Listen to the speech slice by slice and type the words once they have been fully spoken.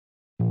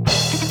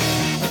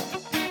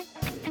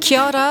Kia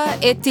ora,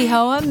 e te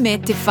hoa me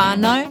te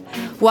whānau.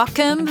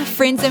 Welcome,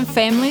 friends and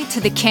family,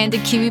 to the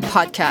Candid Kiwi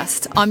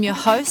podcast. I'm your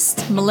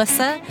host,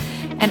 Melissa,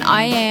 and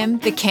I am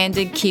the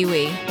Candid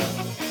Kiwi.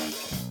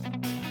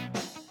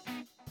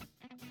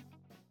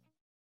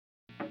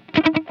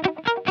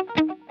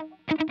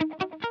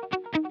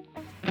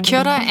 Kia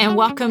ora and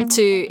welcome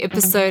to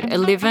episode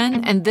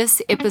 11. In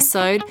this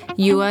episode,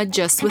 you are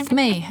just with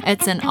me.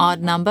 It's an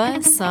odd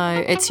number,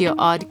 so it's your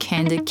odd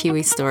Candid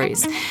Kiwi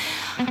stories.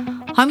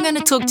 I'm going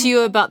to talk to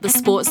you about the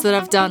sports that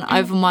I've done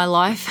over my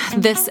life.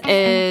 This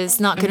is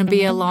not going to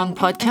be a long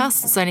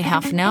podcast. It's only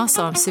half an hour,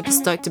 so I'm super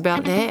stoked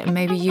about that. And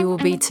maybe you will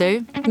be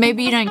too.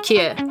 Maybe you don't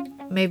care.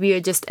 Maybe you're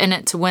just in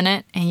it to win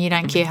it and you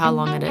don't care how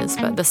long it is,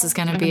 but this is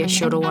going to be a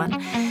shorter one.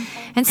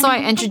 And so I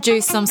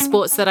introduced some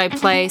sports that I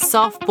play: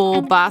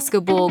 softball,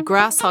 basketball,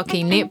 grass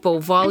hockey,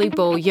 netball,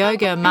 volleyball,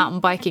 yoga, mountain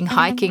biking,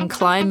 hiking,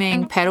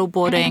 climbing,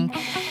 paddleboarding,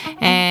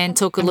 and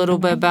talk a little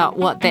bit about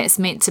what that's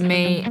meant to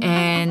me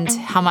and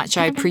how much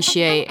I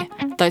appreciate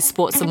those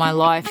sports in my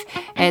life,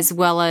 as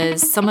well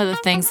as some of the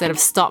things that have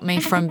stopped me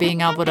from being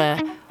able to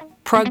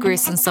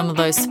progress in some of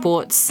those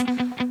sports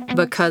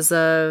because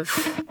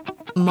of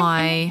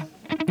my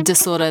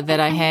disorder that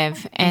I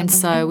have. And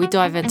so we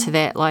dive into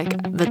that like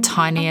the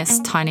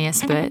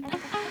tiniest bit.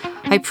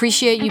 I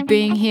appreciate you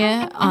being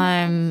here.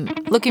 I'm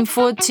looking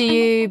forward to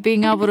you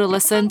being able to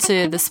listen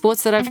to the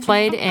sports that I've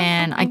played,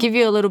 and I give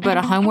you a little bit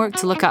of homework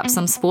to look up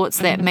some sports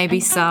that maybe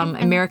some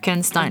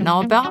Americans don't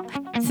know about.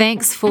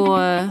 Thanks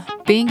for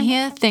being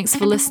here. Thanks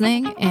for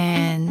listening,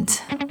 and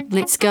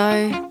let's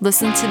go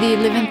listen to the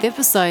 11th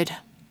episode.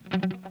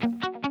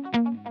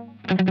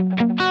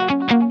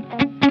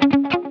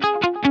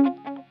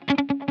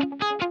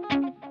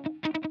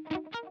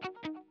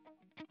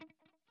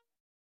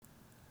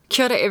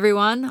 Kia ora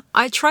everyone.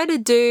 I try to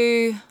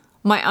do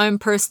my own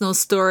personal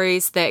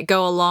stories that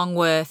go along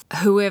with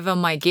whoever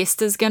my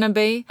guest is going to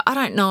be. I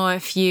don't know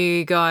if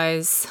you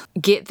guys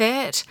get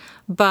that,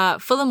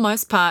 but for the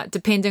most part,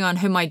 depending on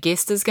who my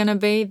guest is going to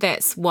be,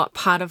 that's what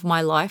part of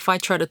my life I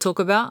try to talk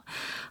about.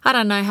 I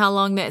don't know how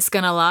long that's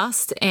going to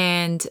last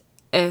and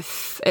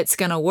if it's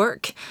going to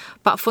work,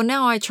 but for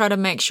now I try to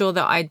make sure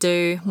that I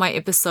do my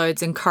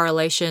episodes in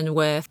correlation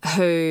with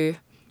who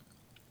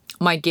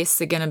my guests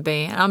are going to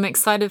be. And I'm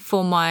excited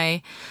for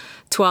my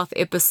 12th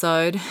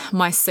episode,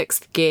 my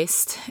 6th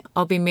guest.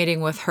 I'll be meeting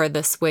with her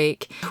this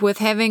week. With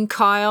having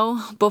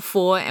Kyle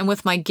before and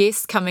with my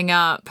guest coming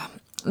up,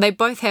 they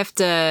both have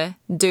to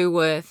do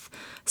with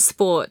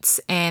sports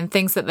and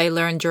things that they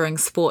learn during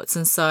sports.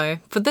 And so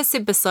for this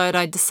episode,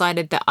 I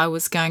decided that I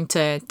was going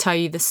to tell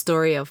you the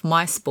story of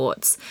my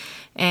sports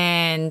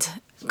and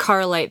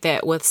correlate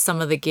that with some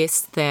of the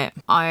guests that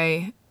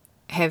I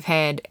have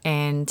had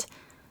and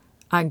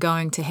are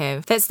going to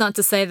have. That's not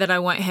to say that I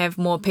won't have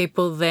more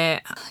people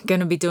that are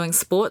going to be doing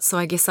sports, so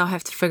I guess I'll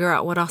have to figure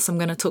out what else I'm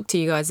going to talk to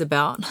you guys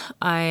about.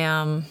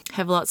 I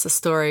have lots of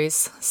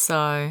stories,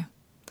 so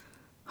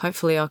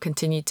hopefully I'll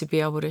continue to be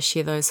able to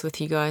share those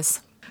with you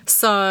guys.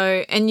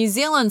 So in New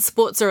Zealand,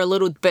 sports are a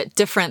little bit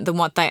different than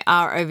what they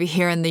are over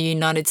here in the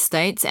United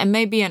States and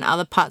maybe in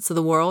other parts of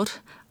the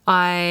world.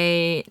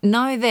 I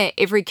know that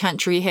every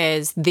country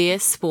has their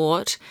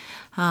sport.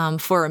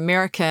 For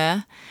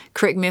America,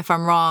 correct me if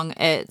I'm wrong,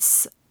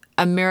 it's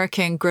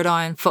American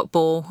gridiron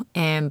football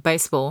and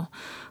baseball.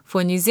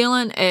 For New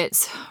Zealand,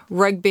 it's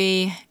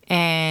rugby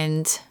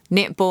and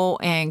netball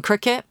and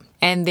cricket.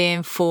 And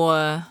then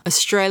for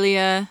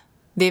Australia,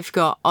 they've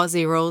got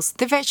Aussie rules.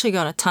 They've actually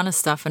got a ton of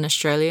stuff in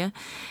Australia.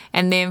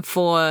 And then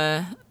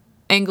for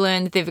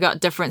England, they've got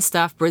different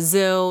stuff.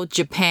 Brazil,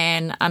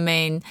 Japan,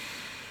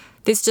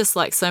 there's just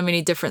like so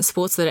many different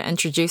sports that are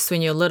introduced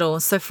when you're little.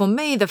 So for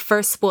me, the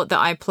first sport that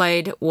I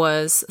played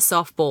was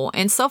softball.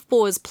 And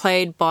softball is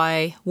played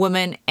by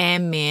women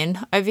and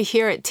men. Over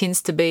here, it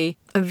tends to be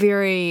a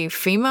very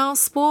female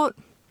sport.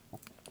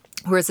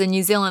 Whereas in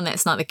New Zealand,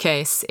 that's not the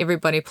case.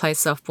 Everybody plays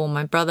softball.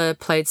 My brother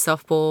played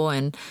softball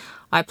and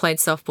I played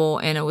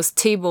softball. And it was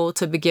t-ball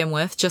to begin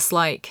with, just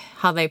like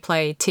how they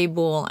play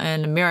t-ball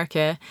in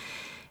America.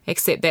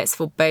 Except that's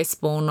for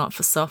baseball, not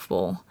for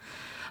softball.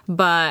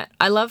 But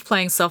I loved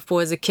playing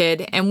softball as a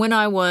kid. And when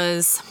I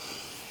was,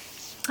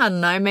 I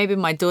don't know, maybe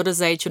my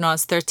daughter's age, when I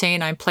was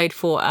 13, I played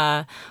for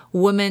a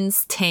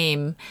women's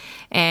team.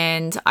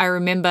 And I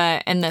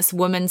remember in this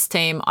women's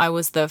team, I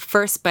was the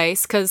first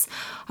base because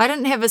I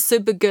didn't have a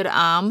super good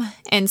arm.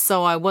 And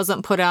so I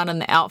wasn't put out in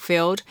the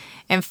outfield.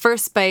 And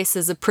first base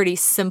is a pretty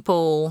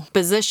simple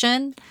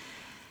position.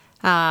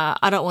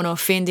 I don't want to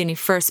offend any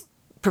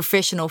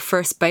professional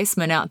first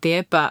baseman out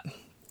there, but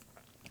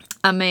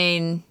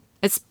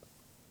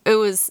it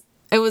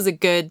was a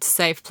good,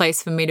 safe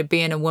place for me to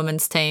be in a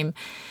women's team.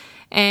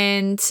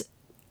 And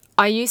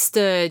I used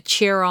to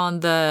cheer on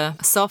the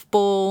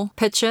softball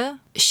pitcher.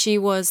 She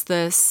was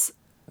this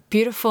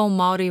beautiful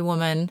Māori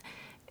woman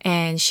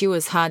and she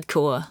was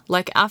hardcore.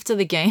 Like after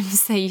the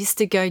games, they used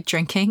to go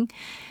drinking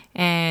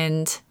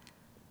and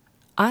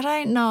I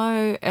don't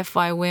know if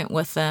I went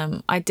with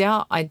them. I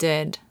doubt I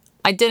did.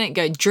 I didn't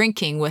go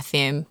drinking with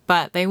them,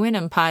 but they went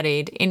and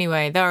partied.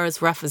 Anyway, they were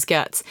as rough as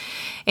guts.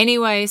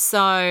 Anyway,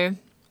 so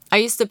I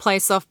used to play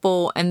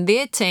softball in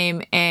their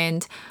team,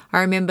 and I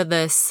remember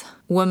this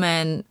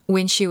woman,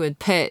 when she would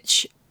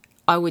pitch,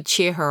 I would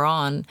cheer her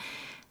on.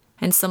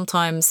 And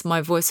sometimes my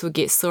voice would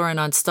get sore and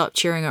I'd stop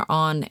cheering her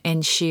on,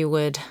 and she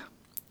would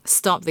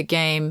stop the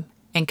game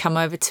and come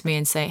over to me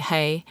and say,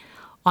 hey,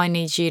 I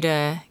need you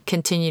to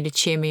continue to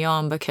cheer me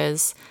on,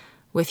 because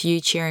with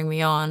you cheering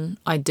me on,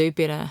 I do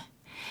better.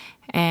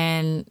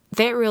 And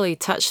that really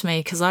touched me,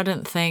 because I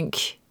didn't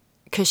think,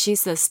 because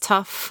she's this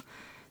tough,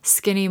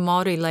 skinny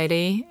Māori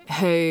lady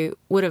who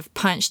would have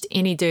punched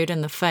any dude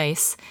in the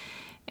face,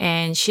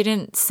 and she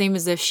didn't seem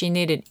as if she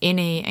needed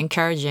any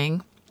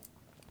encouraging.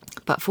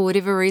 But for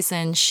whatever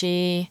reason,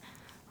 she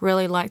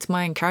really liked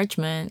my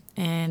encouragement,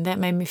 and that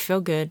made me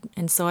feel good.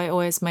 And so I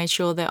always made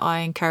sure that I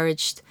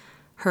encouraged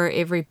her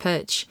every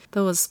pitch.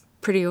 That was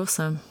pretty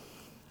awesome.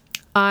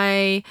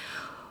 I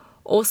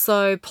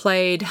also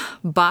played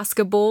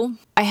basketball.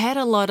 I had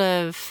a lot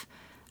of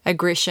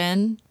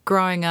aggression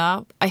growing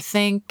up. I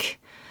think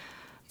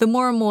the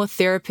more and more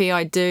therapy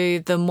I do,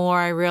 the more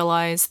I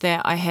realize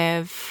that I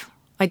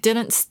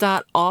didn't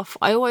start off,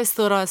 I always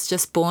thought I was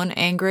just born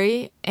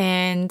angry,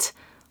 and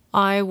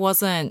I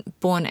wasn't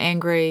born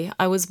angry.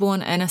 I was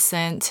born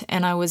innocent,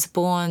 and I was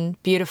born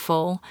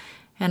beautiful,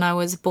 and I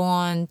was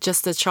born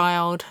just a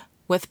child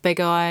with big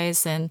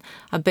eyes and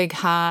a big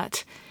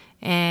heart.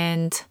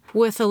 And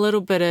with a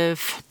little bit of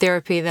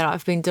therapy that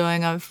I've been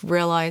doing, I've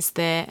realized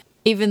that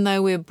even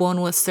though we're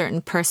born with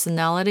certain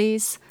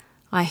personalities,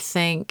 I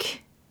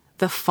think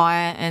the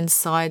fire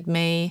inside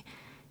me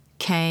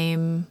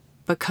came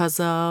because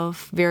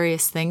of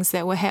various things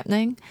that were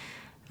happening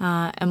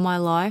in my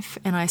life,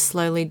 and I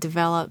slowly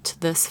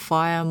developed this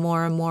fire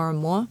more and more and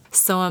more.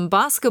 So in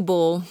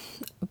basketball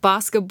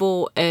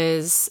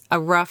is a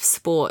rough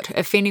sport.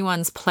 If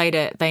anyone's played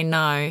it, they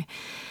know.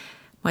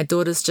 My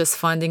daughter's just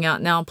finding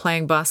out now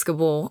playing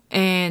basketball,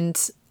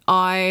 and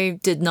I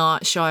did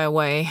not shy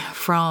away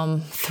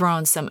from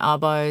throwing some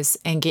elbows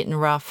and getting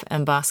rough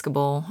in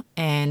basketball,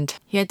 and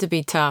you had to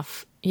be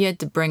tough. You had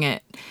to bring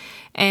it,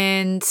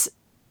 and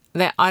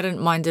that I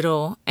didn't mind at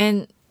all.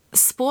 And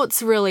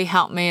sports really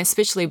helped me,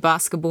 especially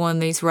basketball and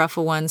these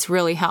rougher ones,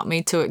 really helped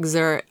me to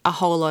exert a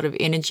whole lot of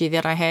energy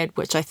that I had,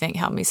 which I think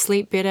helped me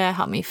sleep better,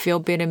 helped me feel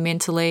better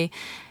mentally,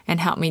 and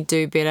helped me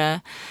do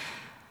better.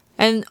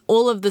 And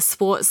all of the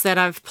sports that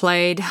I've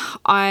played,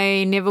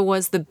 I never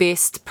was the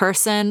best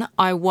person.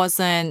 I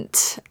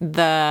wasn't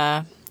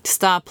the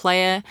star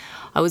player.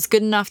 I was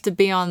good enough to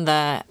be on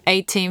the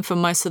A team for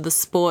most of the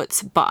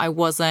sports, but I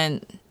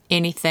wasn't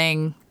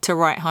anything to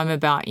write home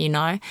about,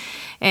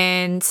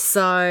 And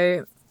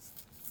so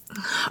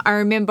I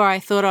remember I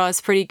thought I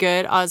was pretty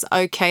good. I was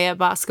okay at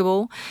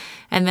basketball.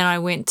 And then I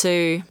went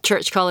to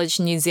Church College,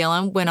 New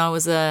Zealand when I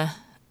was in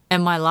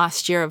my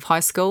last year of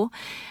high school.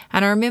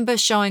 And I remember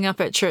showing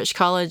up at Church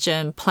College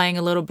and playing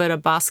a little bit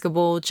of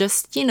basketball,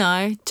 just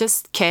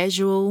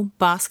casual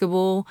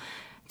basketball,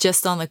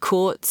 just on the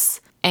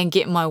courts, and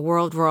getting my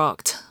world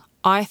rocked.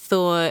 I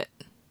thought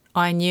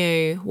I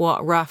knew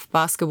what rough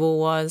basketball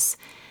was.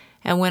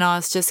 And when I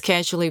was just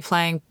casually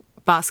playing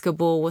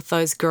basketball with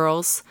those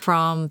girls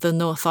from the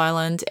North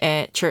Island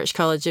at Church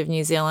College of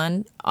New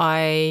Zealand,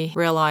 I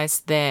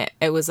realized that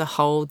it was a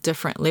whole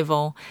different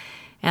level.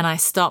 And I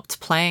stopped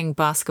playing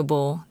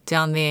basketball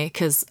down there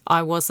because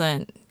I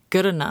wasn't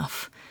good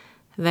enough.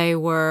 They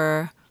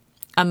were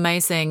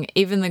amazing.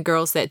 Even the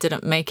girls that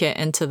didn't make it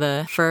into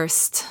the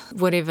first,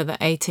 whatever the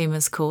A team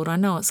is called. I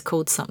know it's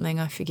called something.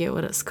 I forget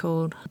what it's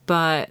called.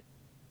 But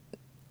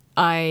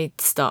I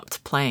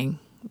stopped playing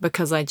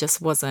because I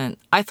just wasn't.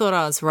 I thought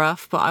I was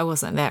rough, but I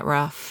wasn't that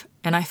rough.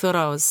 And I thought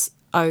I was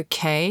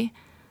okay,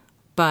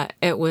 but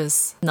it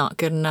was not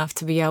good enough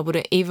to be able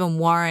to even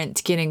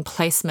warrant getting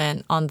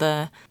placement on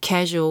the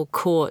casual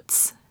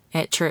courts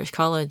at Church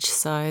College.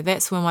 So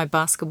that's when my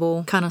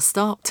basketball kind of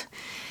stopped.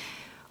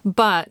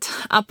 But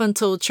up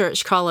until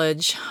Church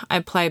College,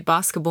 I played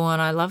basketball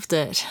and I loved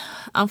it.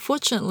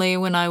 Unfortunately,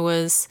 when I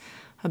was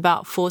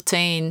about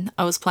 14,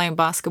 I was playing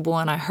basketball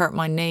and I hurt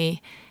my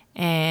knee,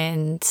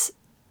 and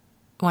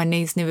my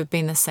knee's never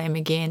been the same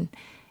again.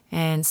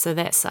 And so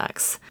that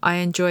sucks. I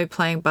enjoy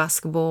playing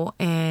basketball,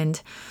 and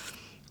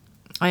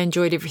I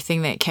enjoyed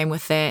everything that came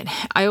with that.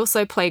 I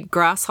also played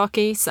grass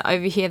hockey. So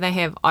over here they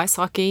have ice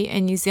hockey.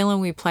 In New Zealand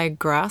we play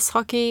grass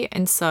hockey.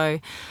 And so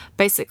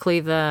basically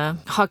the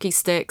hockey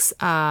sticks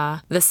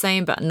are the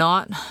same but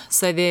not.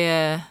 So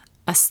they're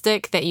a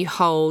stick that you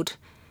hold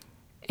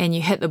and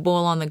you hit the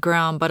ball on the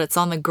ground, but it's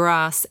on the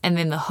grass, and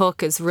then the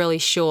hook is really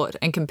short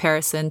in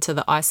comparison to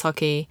the ice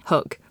hockey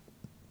hook.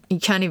 You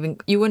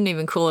wouldn't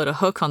even call it a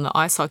hook on the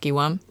ice hockey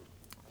one.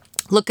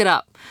 Look it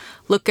up.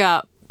 Look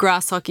up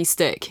grass hockey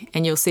stick,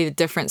 and you'll see the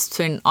difference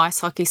between an ice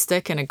hockey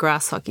stick and a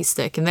grass hockey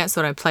stick. And that's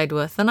what I played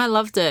with, and I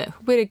loved it.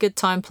 We had a good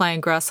time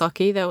playing grass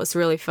hockey. That was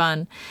really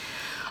fun.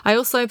 I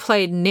also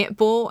played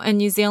netball in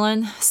New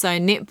Zealand. So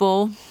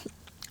netball,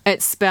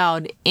 it's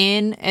spelled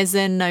N as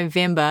in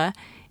November,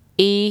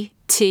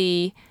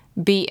 E-T-B-A-L.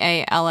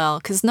 Ball,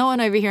 because no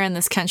one over here in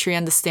this country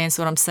understands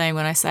what I'm saying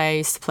when I say I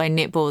used to play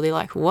netball. They're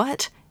like,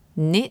 what?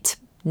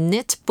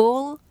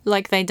 Netball?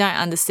 Like, they don't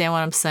understand what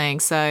I'm saying,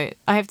 so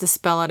I have to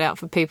spell it out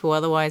for people,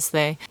 otherwise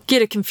they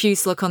get a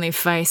confused look on their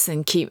face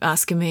and keep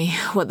asking me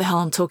what the hell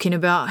I'm talking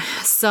about.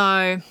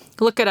 So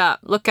look it up.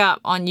 Look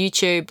up on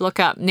YouTube. Look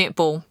up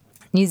netball.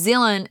 New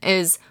Zealand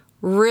is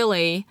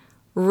really,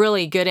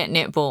 really good at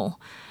netball,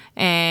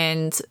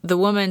 and the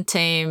women's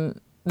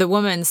team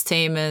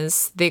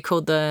they're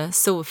called the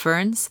Silver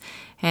Ferns,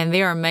 and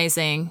they're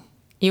amazing.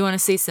 You want to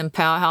see some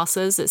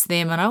powerhouses, it's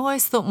them. And I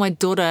always thought my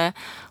daughter,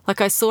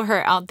 like I saw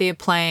her out there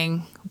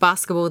playing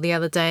basketball the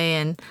other day,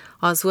 and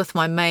I was with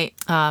my mate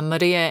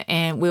Maria,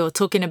 and we were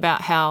talking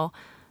about how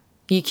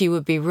Yuki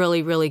would be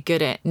really, really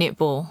good at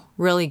netball,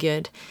 really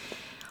good.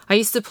 I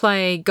used to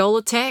play goal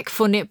attack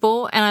for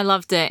netball, and I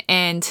loved it.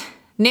 And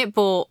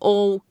netball,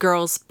 all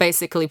girls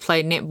basically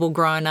played netball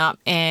growing up,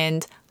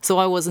 and so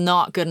I was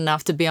not good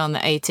enough to be on the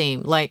A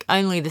team. Like,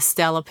 only the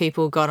stellar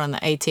people got on the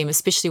A team,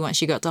 especially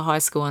once you got to high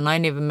school, and I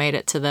never made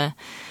it to the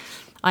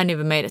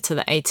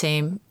A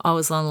team. I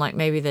was on like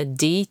maybe the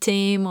D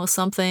team or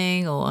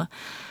something,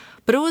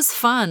 but it was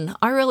fun.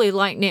 I really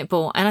like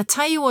netball. And I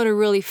tell you what a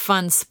really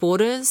fun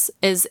sport is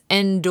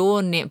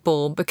indoor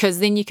netball, because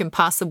then you can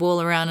pass the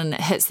ball around and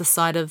it hits the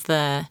side of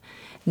the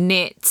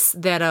nets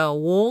that are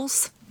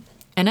walls,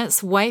 and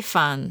it's way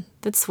fun.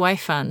 It's way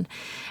fun.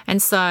 And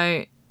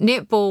so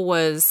netball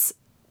was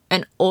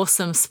an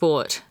awesome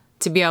sport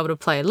to be able to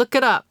play. Look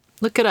it up.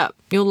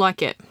 You'll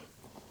like it.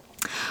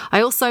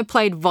 I also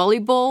played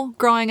volleyball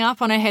growing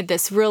up, and I had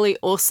this really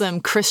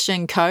awesome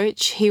Christian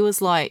coach. He was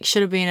like,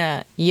 should have been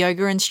a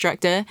yoga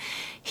instructor.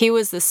 He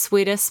was the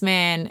sweetest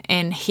man,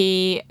 and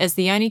he is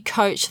the only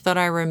coach that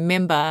I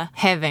remember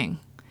having.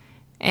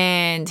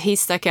 And he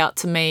stuck out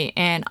to me,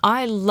 and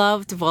I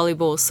loved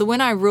volleyball. So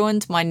when I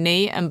ruined my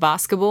knee in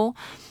basketball,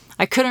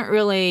 I couldn't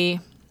really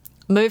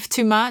move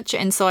too much,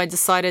 and so I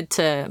decided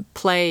to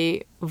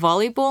play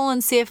volleyball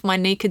and see if my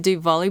knee could do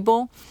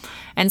volleyball.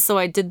 And so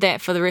I did that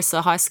for the rest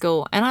of high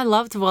school, and I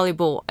loved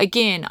volleyball.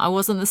 Again, I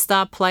wasn't the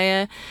star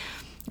player.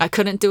 I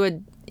couldn't do a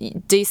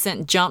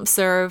decent jump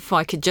serve.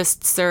 I could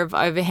just serve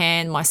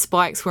overhand. My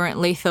spikes weren't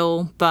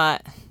lethal,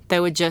 but they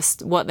were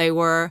just what they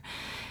were.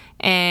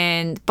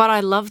 But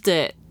I loved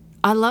it.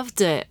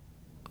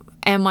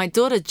 And my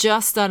daughter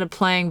just started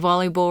playing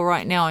volleyball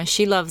right now, and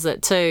she loves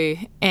it too.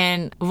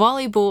 And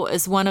volleyball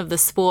is one of the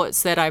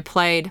sports that I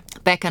played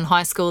back in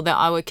high school that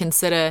I would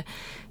consider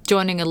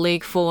joining a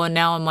league for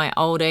now in my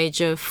old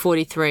age of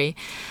 43.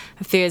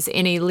 If there's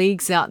any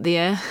leagues out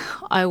there,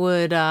 I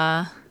would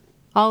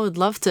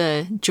love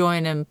to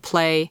join and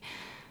play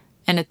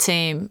in a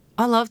team.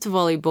 I loved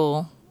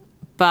volleyball,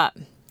 but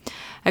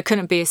it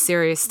couldn't be a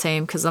serious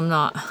team because I'm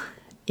not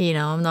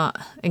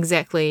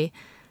exactly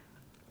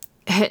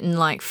hitting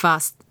like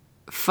fast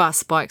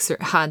spikes or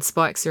hard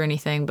spikes or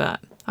anything,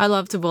 but I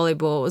loved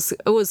volleyball.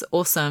 It was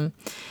awesome.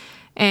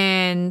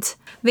 And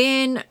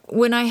then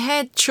when I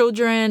had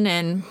children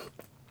and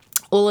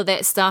all of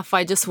that stuff,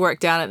 I just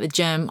worked out at the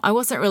gym. I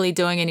wasn't really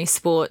doing any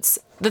sports.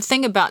 The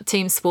thing about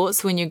team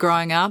sports when you're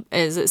growing up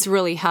is it's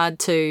really hard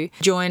to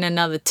join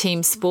another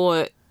team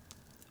sport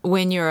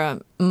when you're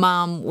a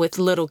mum with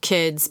little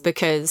kids,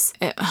 because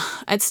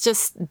it's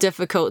just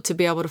difficult to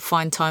be able to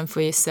find time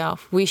for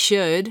yourself. We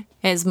should,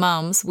 as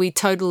mums, we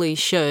totally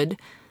should.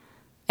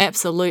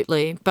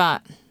 Absolutely.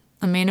 But,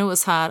 I mean, it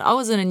was hard. I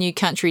was in a new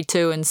country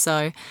too, and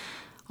so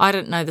I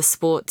didn't know the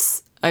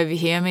sports over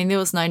here. I mean, there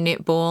was no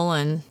netball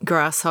and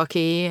grass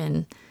hockey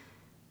and,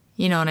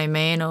 you know what I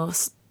mean?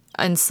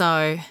 And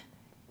so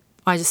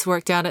I just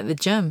worked out at the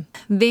gym.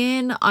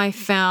 Then I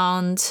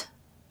found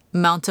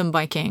mountain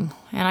biking,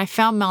 and I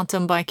found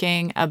mountain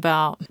biking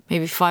about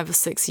maybe 5 or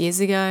 6 years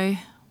ago,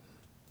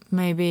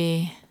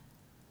 maybe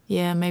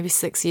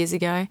 6 years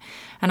ago,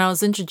 and I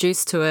was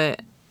introduced to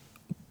it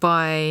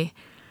by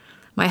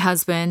my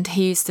husband.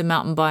 He used to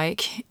mountain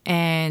bike,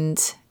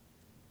 and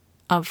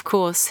of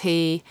course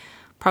he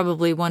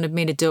probably wanted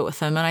me to do it with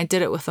him, and I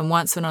did it with him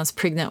once when I was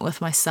pregnant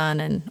with my son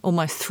and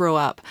almost threw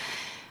up.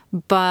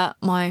 But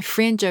my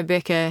friend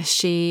Rebecca,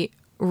 she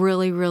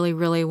really, really,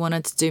 really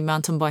wanted to do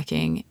mountain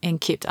biking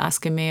and kept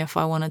asking me if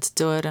I wanted to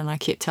do it, and I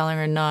kept telling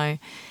her no.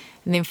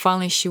 And then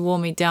finally she wore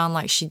me down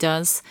like she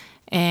does,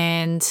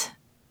 and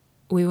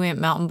we went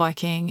mountain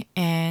biking,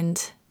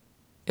 and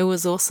it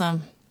was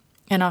awesome,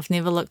 and I've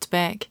never looked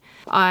back.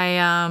 I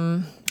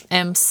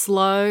am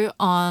slow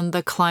on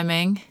the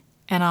climbing,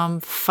 and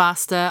I'm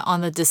faster on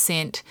the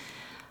descent.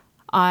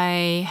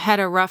 I had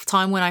a rough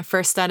time when I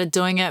first started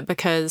doing it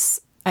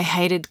because I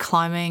hated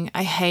climbing.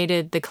 I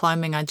hated the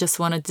climbing. I just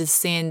wanted to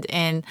descend,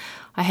 and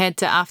I had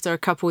to, after a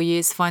couple of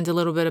years, find a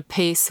little bit of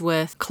peace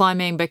with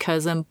climbing,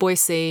 because in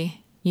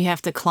Boise, you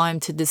have to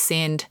climb to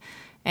descend.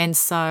 And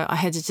so I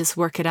had to just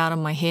work it out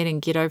in my head and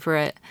get over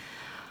it.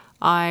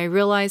 I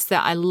realized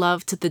that I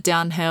loved the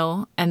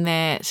downhill and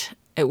that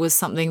it was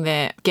something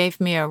that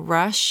gave me a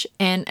rush.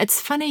 And it's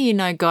funny,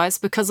 guys,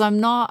 because I'm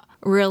not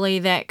really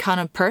that kind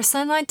of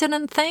person, I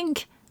didn't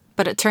think.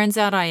 but it turns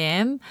out I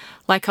am.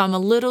 Like, I'm a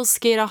little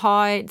scared of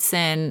heights,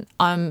 and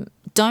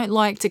don't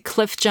like to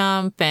cliff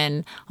jump,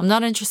 and I'm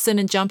not interested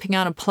in jumping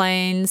out of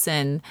planes,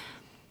 and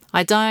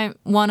I don't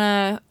want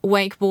to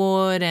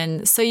wakeboard.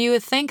 And so you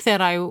would think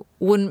that I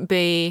wouldn't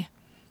be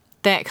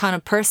that kind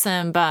of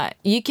person, but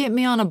you get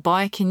me on a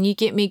bike and you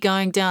get me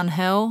going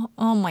downhill.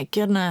 Oh my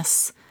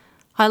goodness.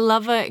 I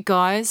love it,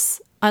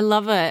 guys. I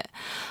love it.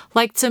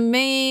 Like, to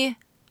me,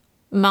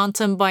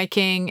 mountain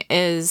biking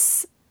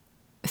is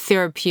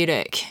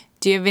therapeutic.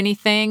 Do you have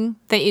anything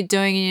that you're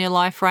doing in your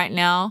life right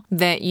now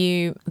that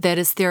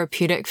is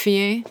therapeutic for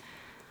you?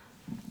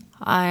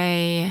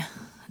 I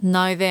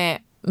know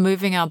that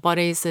moving our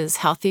bodies is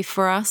healthy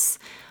for us,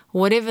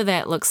 whatever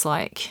that looks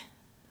like.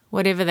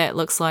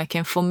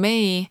 And for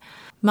me,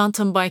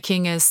 mountain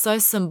biking is so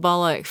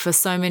symbolic for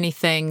so many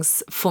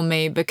things for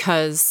me,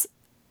 because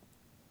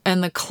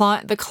the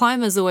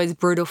climb is always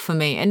brutal for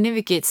me. It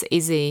never gets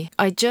easy.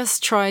 I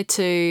just try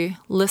to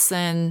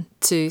listen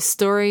to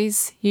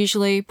stories,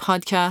 usually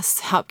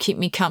podcasts help keep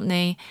me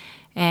company,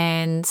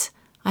 and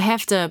I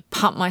have to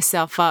pump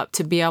myself up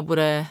to be able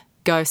to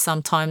go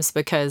sometimes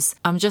because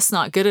I'm just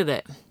not good at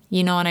it.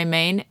 You know what I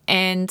mean?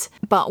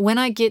 But when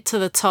I get to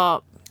the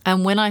top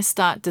and when I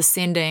start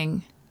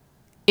descending,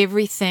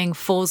 everything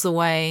falls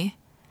away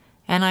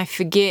and I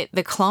forget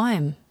the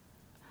climb.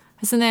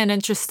 Isn't that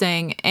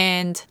interesting?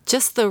 And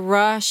just the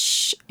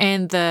rush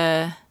and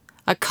the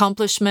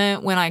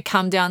accomplishment when I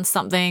come down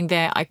something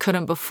that I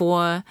couldn't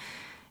before.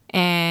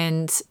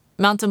 And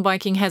mountain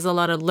biking has a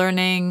lot of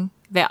learning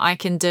that I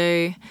can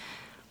do.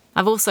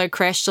 I've also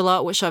crashed a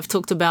lot, which I've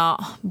talked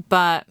about,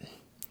 but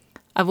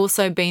I've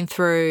also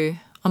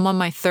I'm on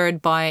my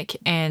third bike,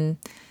 and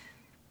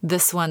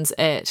this one's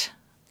it.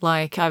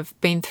 Like, I've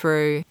been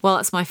through,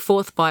 it's my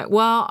fourth bike.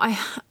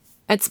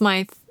 It's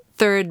my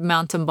third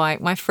mountain bike.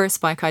 My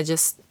first bike I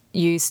just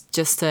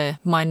used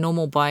my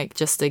normal bike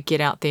just to get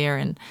out there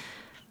and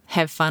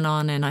have fun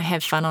on, and I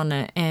have fun on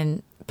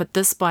it. But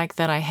this bike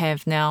that I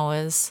have now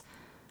I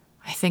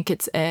think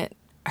it's it.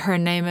 Her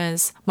name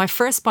is, my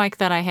first bike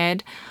that I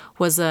had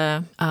was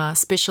a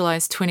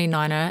Specialized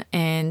 29er,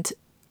 and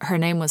her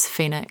name was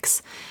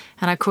Phoenix.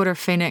 And I called her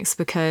Phoenix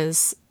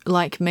because,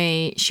 like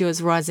me, she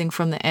was rising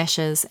from the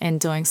ashes and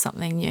doing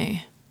something new.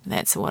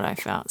 That's what I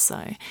felt.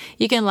 So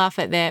you can laugh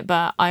at that,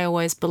 but I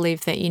always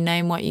believe that you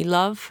name what you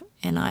love,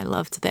 and I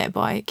loved that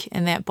bike.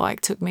 And that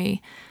bike took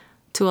me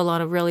to a lot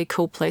of really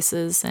cool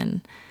places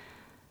and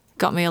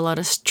got me a lot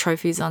of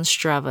trophies on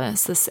Strava.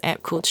 It's this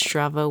app called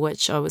Strava,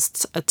 which I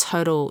was a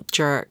total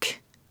jerk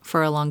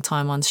for a long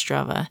time on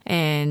Strava,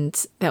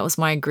 and that was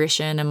my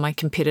aggression and my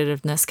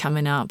competitiveness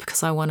coming out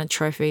because I wanted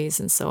trophies,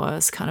 and so I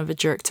was kind of a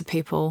jerk to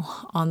people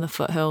on the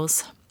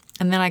foothills.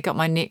 And then I got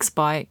my next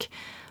bike,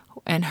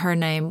 and her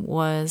name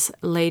was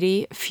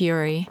Lady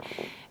Fury,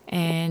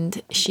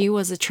 and she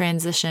was a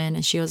transition,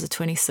 and she was a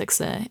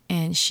 26er,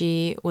 and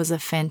she was a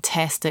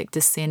fantastic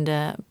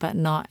descender but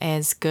not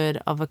as good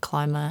of a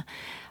climber,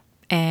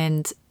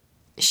 and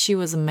she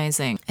was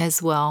amazing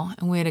as well,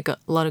 and we had a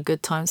lot of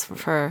good times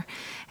with her.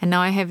 And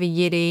now I have a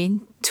Yeti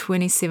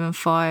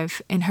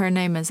 27.5, and her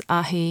name is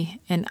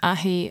Ahi, and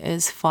Ahi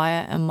is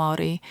fire in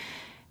Māori,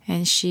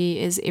 and she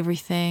is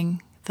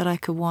everything that I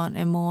could want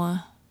and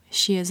more.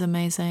 She is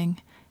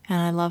amazing,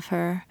 and I love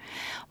her.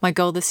 My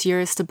goal this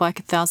year is to bike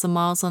 1,000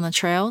 miles on the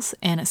trails,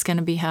 and it's going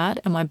to be hard,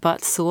 and my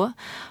butt's sore,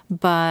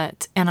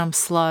 and I'm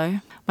slow.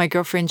 My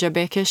girlfriend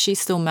Rebecca, she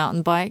still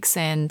mountain bikes,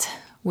 and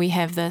we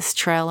have this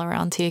trail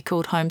around here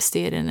called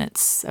Homestead, and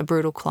it's a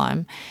brutal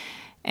climb.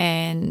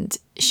 And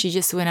she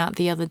just went out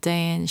the other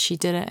day and she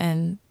did it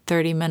in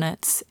 30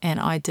 minutes, and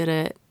I did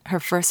it,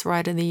 her first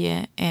ride of the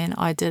year, and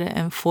I did it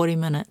in 40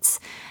 minutes.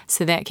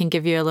 So that can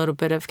give you a little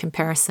bit of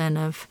comparison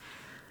of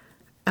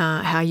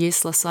how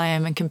useless I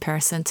am in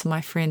comparison to my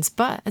friends.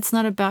 But it's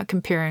not about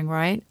comparing,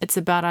 right? It's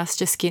about us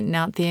just getting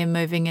out there,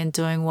 moving and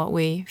doing what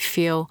we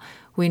feel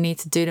we need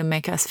to do to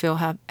make us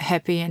feel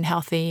happy and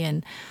healthy.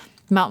 And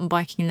mountain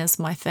biking is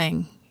my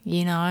thing,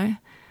 you know,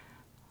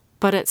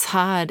 but it's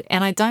hard,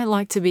 and I don't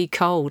like to be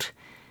cold,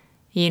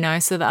 you know.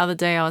 So the other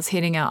day I was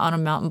heading out on a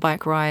mountain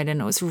bike ride,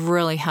 and it was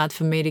really hard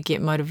for me to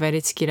get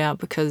motivated to get out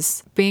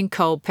because being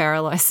cold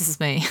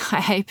paralyzes me.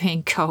 I hate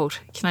being cold.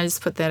 Can I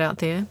just put that out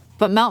there?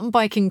 But mountain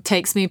biking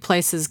takes me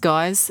places,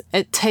 guys.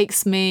 It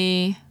takes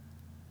me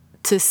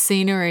to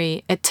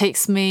scenery. It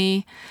takes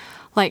me,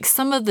 like,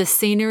 some of the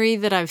scenery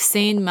that I've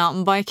seen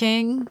mountain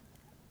biking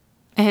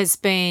has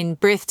been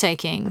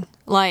breathtaking.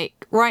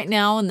 Like, right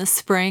now in the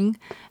spring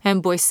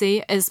in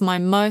Boise is my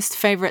most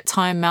favorite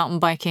time mountain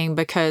biking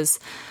because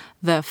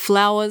the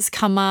flowers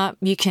come up,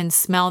 you can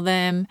smell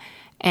them,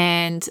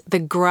 and the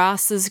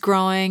grass is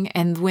growing,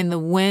 and when the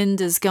wind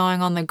is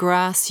going on the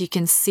grass, you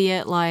can see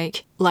it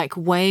like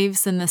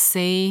waves in the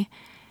sea.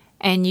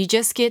 And you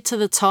just get to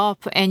the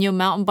top and you're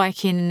mountain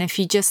biking, and if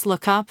you just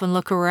look up and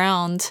look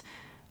around,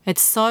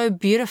 it's so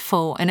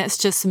beautiful, and it's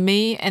just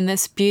me and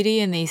this beauty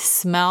and these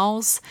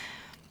smells.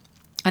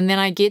 And then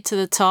I get to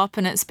the top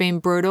and it's been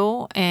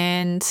brutal,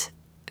 and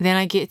then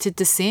I get to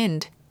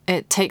descend.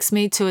 It takes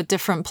me to a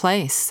different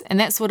place, and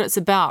that's what it's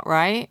about,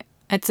 right?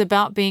 It's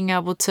about being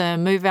able to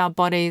move our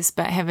bodies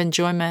but have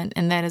enjoyment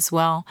in that as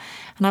well.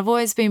 And I've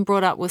always been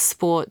brought up with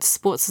sports.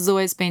 Sports has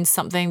always been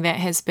something that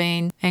has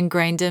been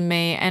ingrained in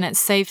me, and it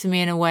saved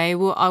me in a way.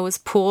 Well, I was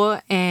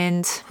poor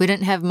and we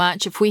didn't have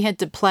much. If we had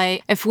to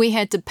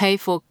pay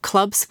for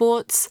club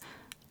sports,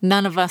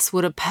 none of us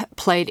would have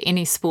played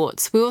any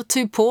sports. We were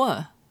too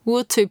poor.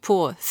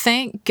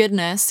 Thank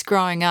goodness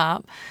growing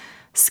up,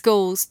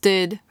 schools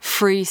did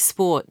free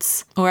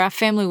sports, or our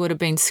family would have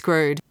been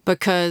screwed,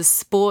 because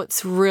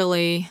sports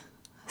really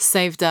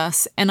saved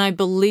us. And I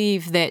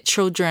believe that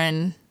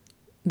children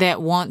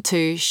that want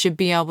to should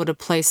be able to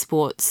play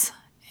sports.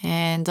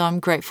 And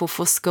I'm grateful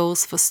for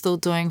schools for still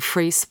doing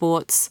free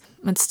sports.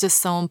 It's just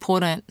so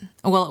important.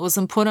 Well, it was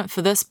important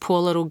for this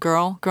poor little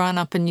girl growing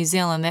up in New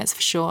Zealand, that's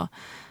for sure.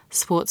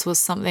 Sports was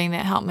something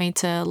that helped me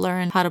to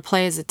learn how to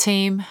play as a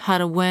team, how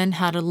to win,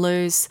 how to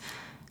lose,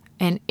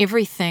 and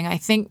everything. I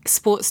think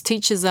sports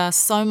teaches us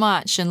so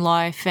much in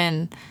life,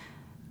 and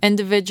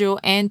individual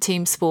and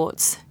team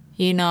sports,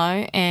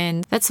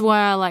 and that's why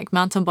I like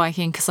mountain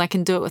biking, because I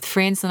can do it with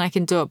friends and I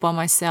can do it by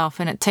myself,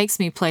 and it takes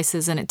me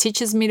places and it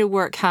teaches me to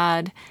work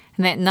hard,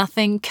 and that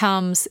nothing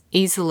comes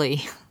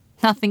easily.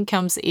 Nothing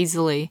comes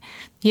easily.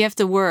 You have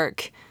to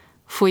work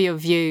for your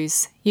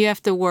views. You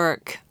have to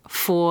work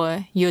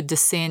for your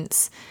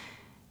descents.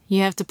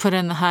 You have to put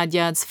in the hard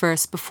yards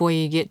first before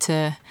you get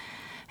to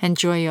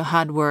enjoy your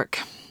hard work.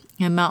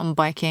 And mountain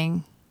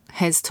biking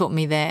has taught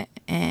me that,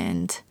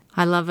 and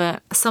I love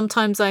it.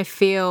 Sometimes I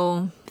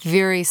feel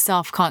very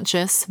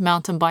self-conscious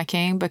mountain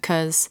biking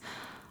because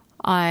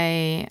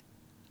I,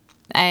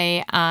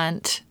 A,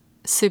 aren't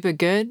super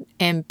good,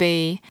 and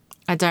B,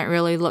 I don't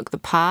really look the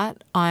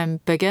part. I'm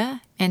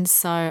bigger, and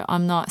so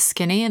I'm not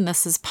skinny, and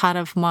this is part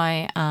of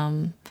my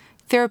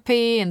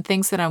therapy and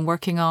things that I'm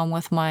working on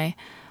with my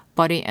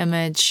body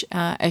image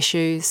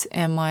issues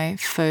and my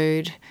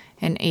food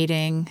and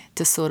eating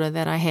disorder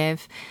that I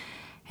have.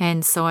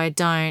 And so I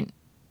don't,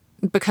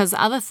 because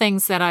other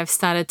things that I've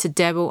started to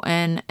dabble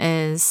in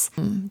is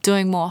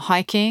doing more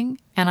hiking,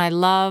 and I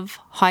love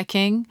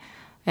hiking.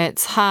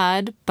 It's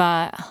hard,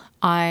 but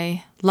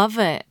I love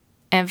it.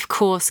 And of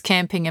course,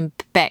 camping and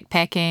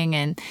backpacking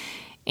and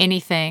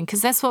anything,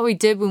 because that's what we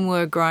did when we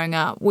were growing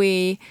up.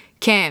 We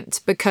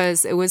camped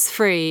because it was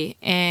free,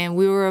 and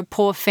we were a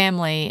poor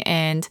family,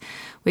 and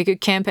we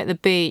could camp at the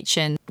beach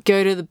and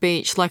go to the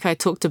beach like I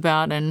talked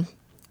about, and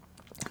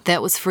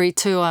that was free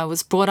too. I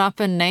was brought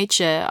up in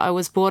nature. I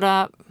was brought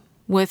up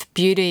with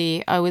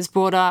beauty. I was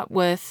brought up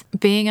with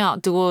being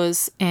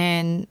outdoors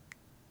and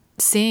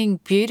seeing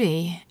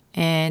beauty,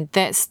 and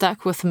that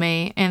stuck with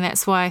me, and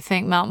that's why I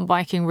think mountain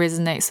biking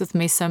resonates with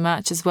me so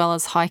much, as well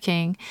as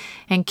hiking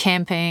and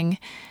camping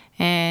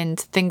and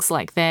things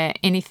like that,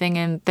 anything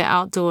in the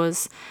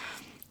outdoors.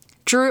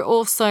 Drew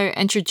also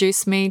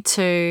introduced me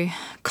to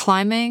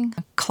climbing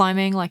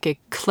like a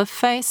cliff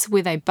face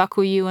where they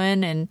buckle you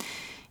in and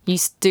you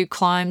do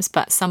climbs,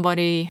 but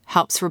somebody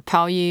helps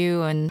rappel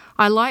you. And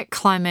I like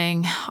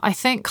climbing. I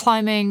think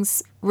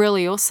climbing's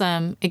really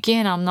awesome.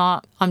 Again,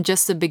 I'm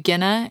just a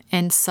beginner,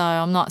 and so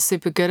I'm not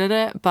super good at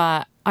it,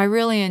 but I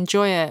really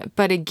enjoy it.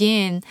 But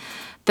again,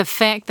 the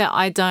fact that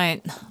I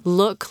don't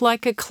look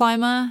like a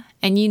climber,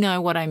 and you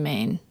know what I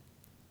mean.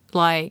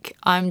 Like,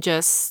 I'm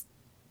just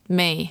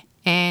me.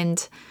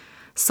 And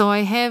so I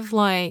have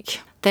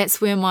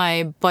that's where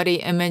my body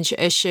image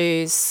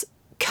issues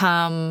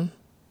come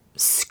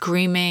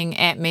screaming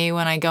at me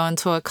when I go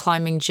into a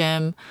climbing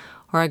gym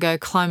or I go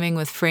climbing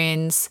with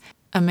friends.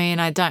 I mean,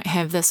 I don't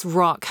have this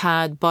rock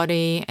hard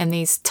body and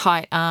these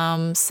tight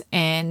arms,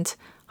 and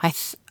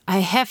I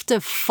have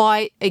to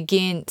fight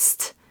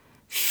against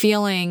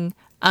feeling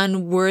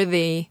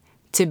unworthy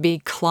to be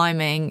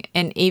climbing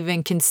and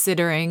even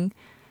considering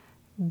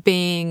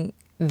being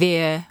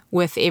there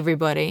with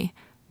everybody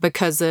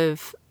because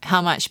of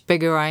how much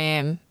bigger I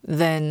am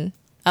than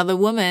other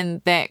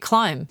women that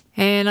climb.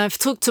 And I've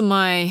talked to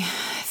my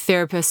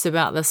therapist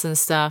about this and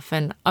stuff,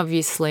 and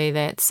obviously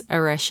that's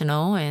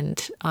irrational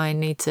and I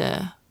need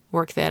to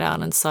work that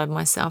out inside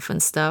myself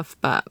and stuff,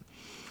 but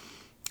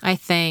I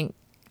think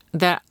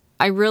that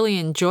I really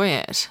enjoy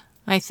it.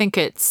 I think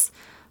it's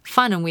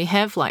fun, and we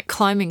have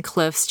climbing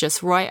cliffs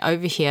just right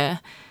over here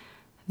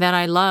that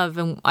I love,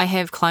 and I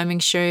have climbing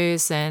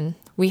shoes, and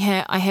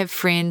I have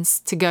friends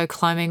to go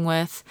climbing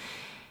with,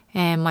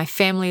 and my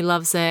family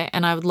loves it,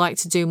 and I would like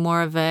to do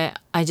more of it.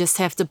 I just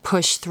have to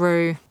push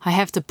through. I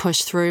have to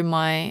push through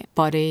my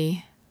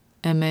body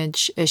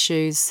image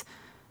issues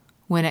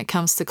when it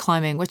comes to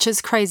climbing, which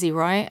is crazy,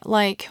 right?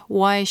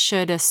 Why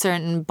should a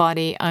certain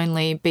body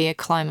only be a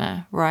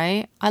climber,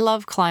 right? I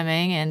love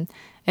climbing, and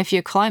if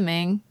you're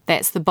climbing,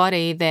 that's the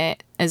body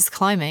that is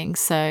climbing,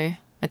 so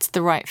it's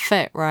the right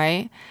fit,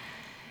 right?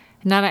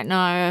 And I don't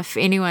know if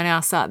anyone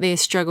else out there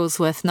struggles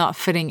with not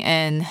fitting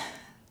in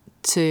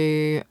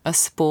to a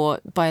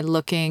sport by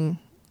looking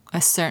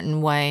a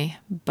certain way,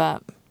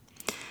 but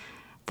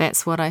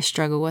that's what I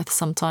struggle with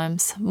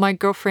sometimes. My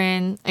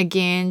girlfriend,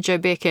 again, Jo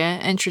Becker,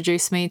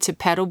 introduced me to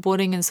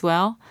paddleboarding as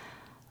well.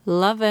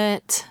 Love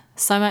it.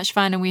 so much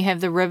fun, and we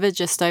have the river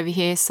just over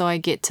here, so I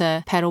get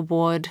to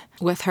paddleboard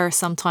with her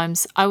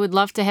sometimes. I would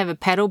love to have a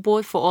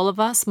paddleboard for all of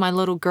us. My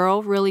little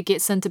girl really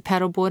gets into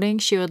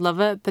paddleboarding. She would love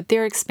it, but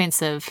they're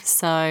expensive.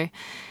 So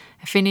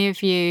if any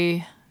of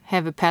you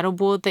have a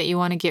paddleboard that you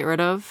want to get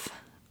rid of,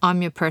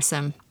 I'm your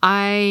person.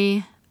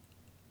 I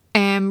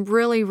am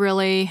really,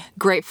 really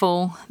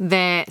grateful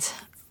that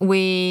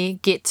I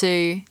get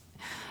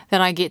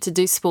to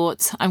do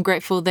sports. I'm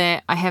grateful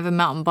that I have a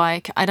mountain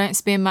bike. I don't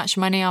spend much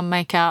money on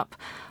makeup.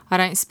 I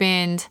don't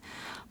spend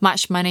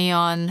much money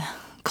on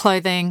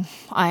clothing.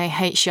 I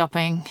hate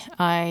shopping.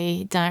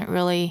 I don't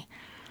really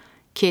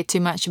care too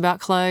much about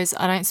clothes.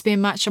 I don't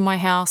spend much on my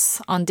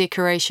house on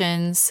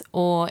decorations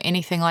or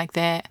anything like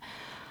that.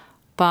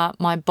 But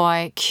my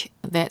bike,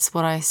 that's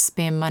what I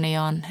spend money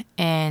on.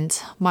 And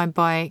my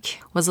bike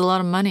was a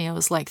lot of money. It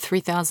was like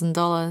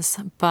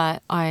 $3,000.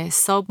 But I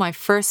sold my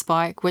first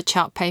bike, which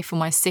helped pay for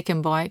my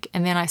second bike.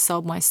 And then I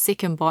sold my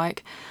second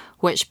bike,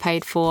 which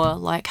paid for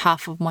like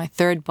half of my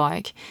third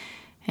bike.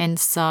 And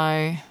so,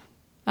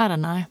 I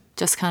don't know,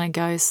 just kind of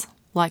goes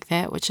like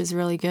that, which is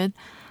really good.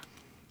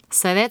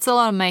 So that's a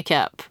lot of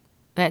makeup.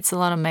 That's a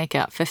lot of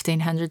makeup,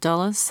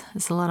 $1,500.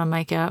 It's a lot of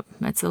makeup.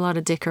 It's a lot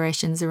of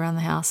decorations around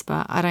the house,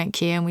 but I don't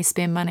care, and we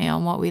spend money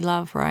on what we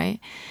love, right?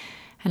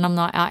 And I'm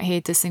not out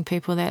here dissing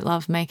people that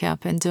love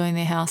makeup and doing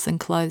their house and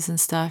clothes and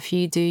stuff.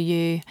 You do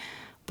you.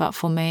 But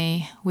for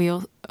me,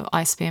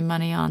 I spend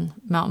money on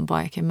mountain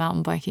bike and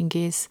mountain biking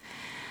gears.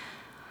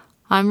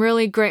 I'm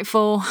really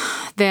grateful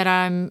that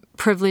I'm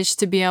privileged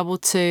to be able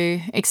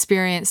to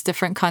experience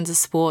different kinds of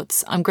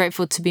sports. I'm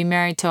grateful to be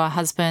married to a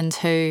husband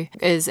who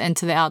is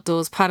into the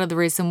outdoors. Part of the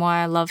reason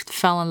why I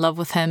fell in love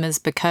with him is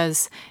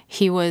because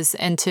he was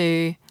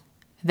into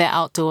the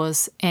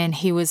outdoors, and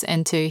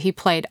he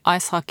played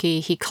ice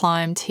hockey, he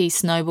climbed, he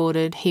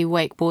snowboarded, he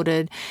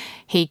wakeboarded,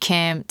 he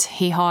camped,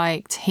 he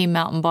hiked, he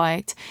mountain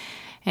biked,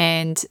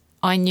 and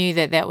I knew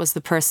that was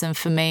the person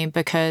for me,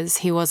 because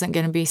he wasn't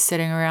going to be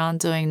sitting around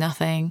doing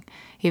nothing,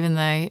 even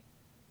though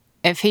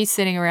if he's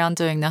sitting around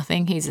doing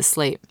nothing, he's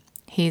asleep.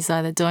 He's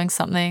either doing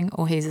something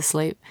or he's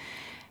asleep.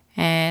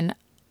 And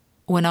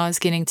when I was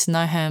getting to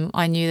know him,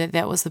 I knew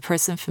that was the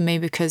person for me,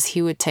 because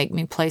he would take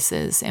me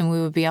places and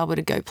we would be able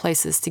to go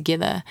places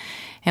together.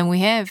 And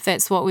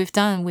that's what we've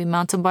done. We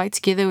mountain bike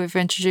together. We've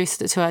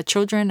introduced it to our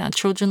children. Our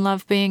children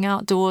love being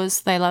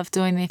outdoors. They love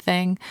doing their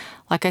thing.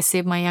 Like I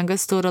said, my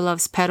youngest daughter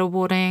loves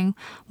paddleboarding.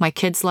 My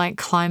kids like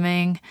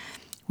climbing.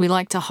 We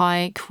like to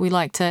hike.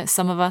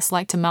 Some of us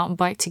like to mountain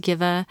bike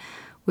together.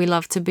 We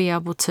love to be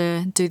able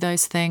to do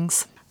those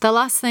things. The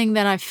last thing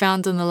that I've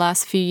found in the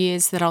last few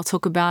years that I'll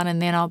talk about,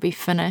 and then I'll be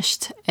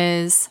finished,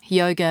 is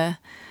yoga.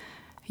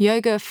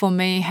 Yoga for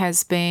me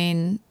has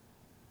been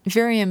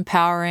very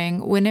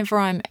empowering. Whenever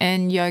I'm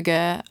in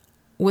yoga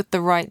with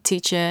the right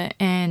teacher,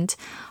 and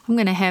I'm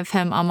going to have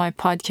him on my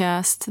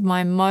podcast,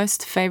 my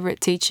most favorite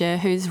teacher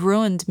who's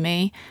ruined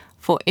me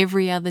for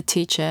every other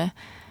teacher.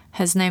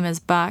 His name is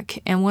Buck,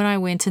 and when I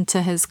went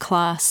into his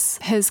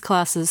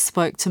classes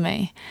spoke to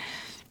me.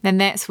 And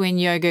that's when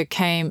yoga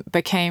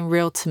became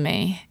real to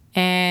me.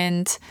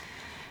 And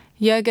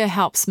yoga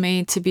helps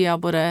me to be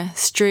able to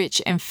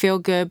stretch and feel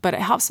good, but it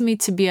helps me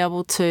to be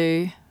able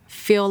to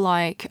feel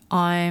like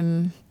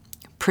I'm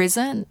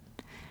present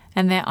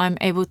and that I'm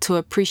able to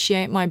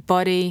appreciate my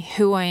body,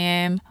 who I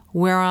am,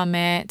 where I'm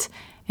at,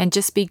 and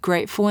just be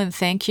grateful and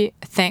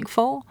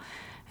thankful.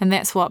 And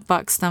that's what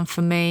Buck's done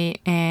for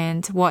me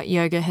and what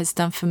yoga has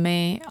done for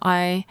me.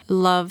 I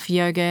love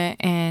yoga,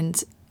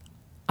 and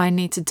I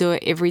need to do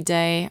it every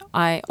day.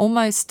 I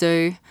almost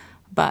do,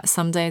 but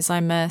some days I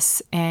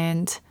miss.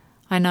 And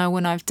I know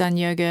when I've done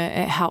yoga,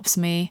 it helps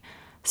me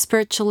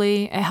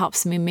spiritually, it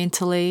helps me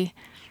mentally,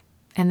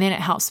 and then it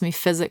helps me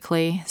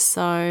physically.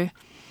 So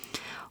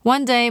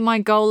one day my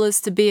goal is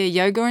to be a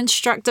yoga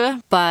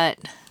instructor, but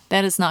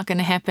that is not going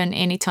to happen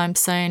anytime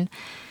soon.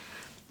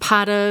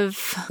 Part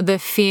of the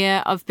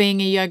fear of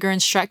being a yoga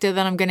instructor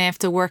that I'm going to have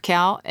to work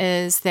out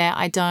is that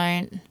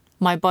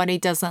my body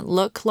doesn't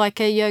look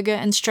like a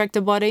yoga instructor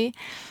body.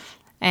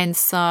 And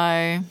so,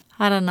 I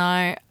don't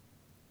know,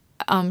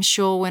 I'm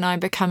sure when I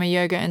become a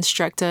yoga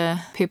instructor,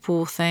 people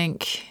will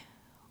think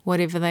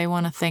whatever they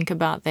want to think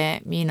about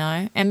that,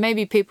 And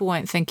maybe people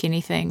won't think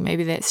anything.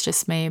 Maybe that's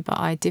just me, but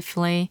I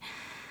definitely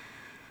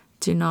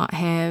do not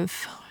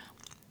have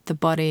the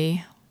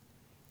body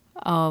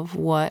of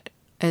what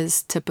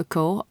is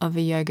typical of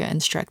a yoga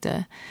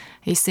instructor.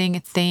 Are you seeing a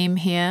theme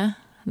here?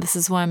 This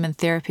is why I'm in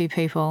therapy,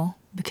 people.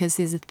 Because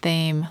there's a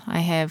theme.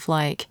 I have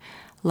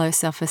low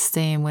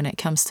self-esteem when it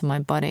comes to my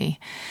body.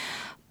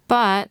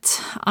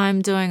 But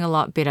I'm doing a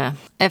lot better.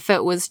 If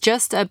it was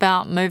just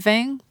about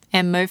moving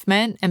and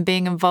movement and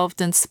being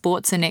involved in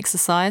sports and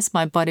exercise,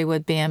 my body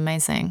would be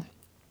amazing.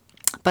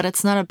 But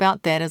it's not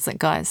about that, is it,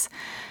 guys?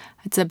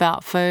 It's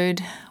about food,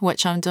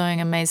 which I'm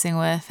doing amazing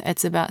with.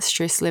 It's about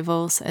stress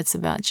levels. It's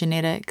about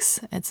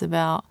genetics. It's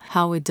about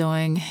how we're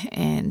doing,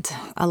 and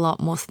a lot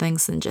more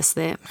things than just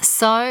that.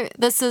 So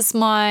this is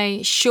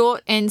my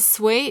short and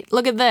sweet.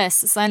 Look at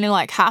this. It's only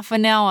like half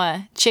an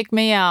hour. Check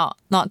me out.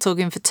 Not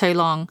talking for too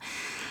long.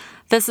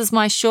 This is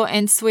my short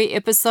and sweet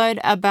episode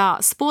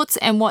about sports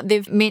and what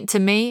they've meant to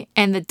me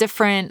and the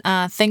different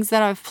things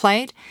that I've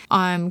played.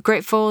 I'm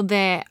grateful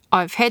that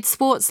I've had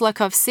sports, like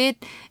I've said,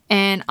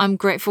 and I'm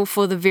grateful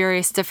for the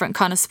various different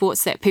kind of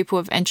sports that people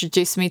have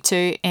introduced me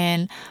to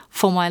and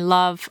for my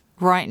love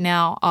right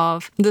now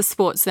of the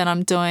sports that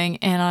I'm doing.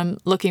 And I'm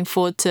looking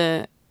forward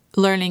to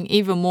learning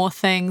even more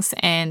things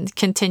and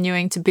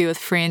continuing to be with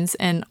friends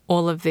in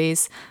all of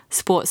these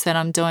sports that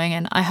I'm doing.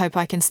 And I hope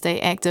I can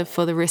stay active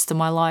for the rest of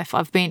my life.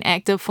 I've been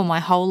active for my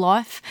whole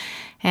life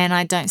and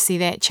I don't see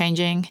that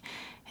changing.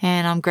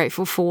 And I'm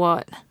grateful for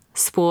what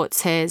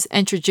sports has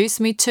introduced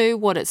me to,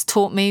 what it's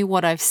taught me,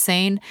 what I've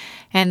seen,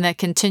 and the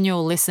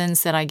continual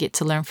lessons that I get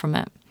to learn from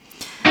it.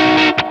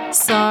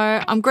 So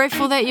I'm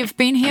grateful that you've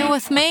been here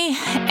with me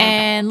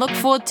and look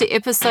forward to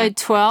episode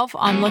 12.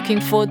 I'm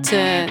looking forward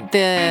to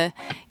the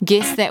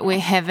guest that we're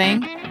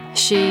having.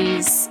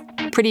 She's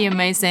pretty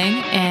amazing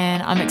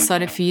and I'm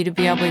excited for you to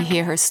be able to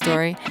hear her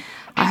story.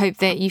 I hope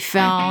that you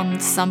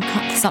found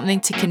something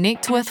to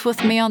connect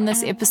with me on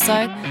this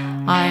episode.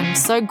 I'm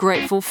so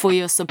grateful for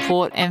your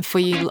support and for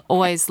you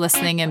always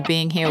listening and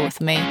being here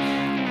with me.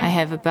 I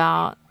have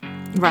about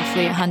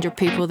roughly 100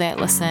 people that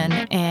listen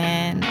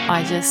and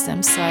I just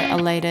am so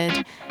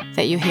elated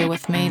that you're here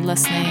with me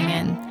listening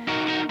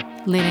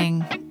and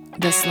letting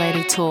this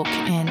lady talk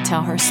and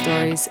tell her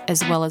stories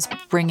as well as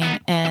bringing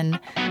in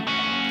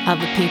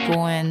other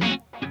people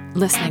and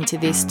listening to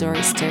their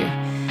stories too.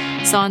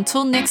 So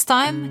until next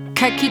time,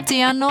 ka kite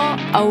anō,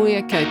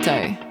 auia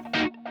koutou.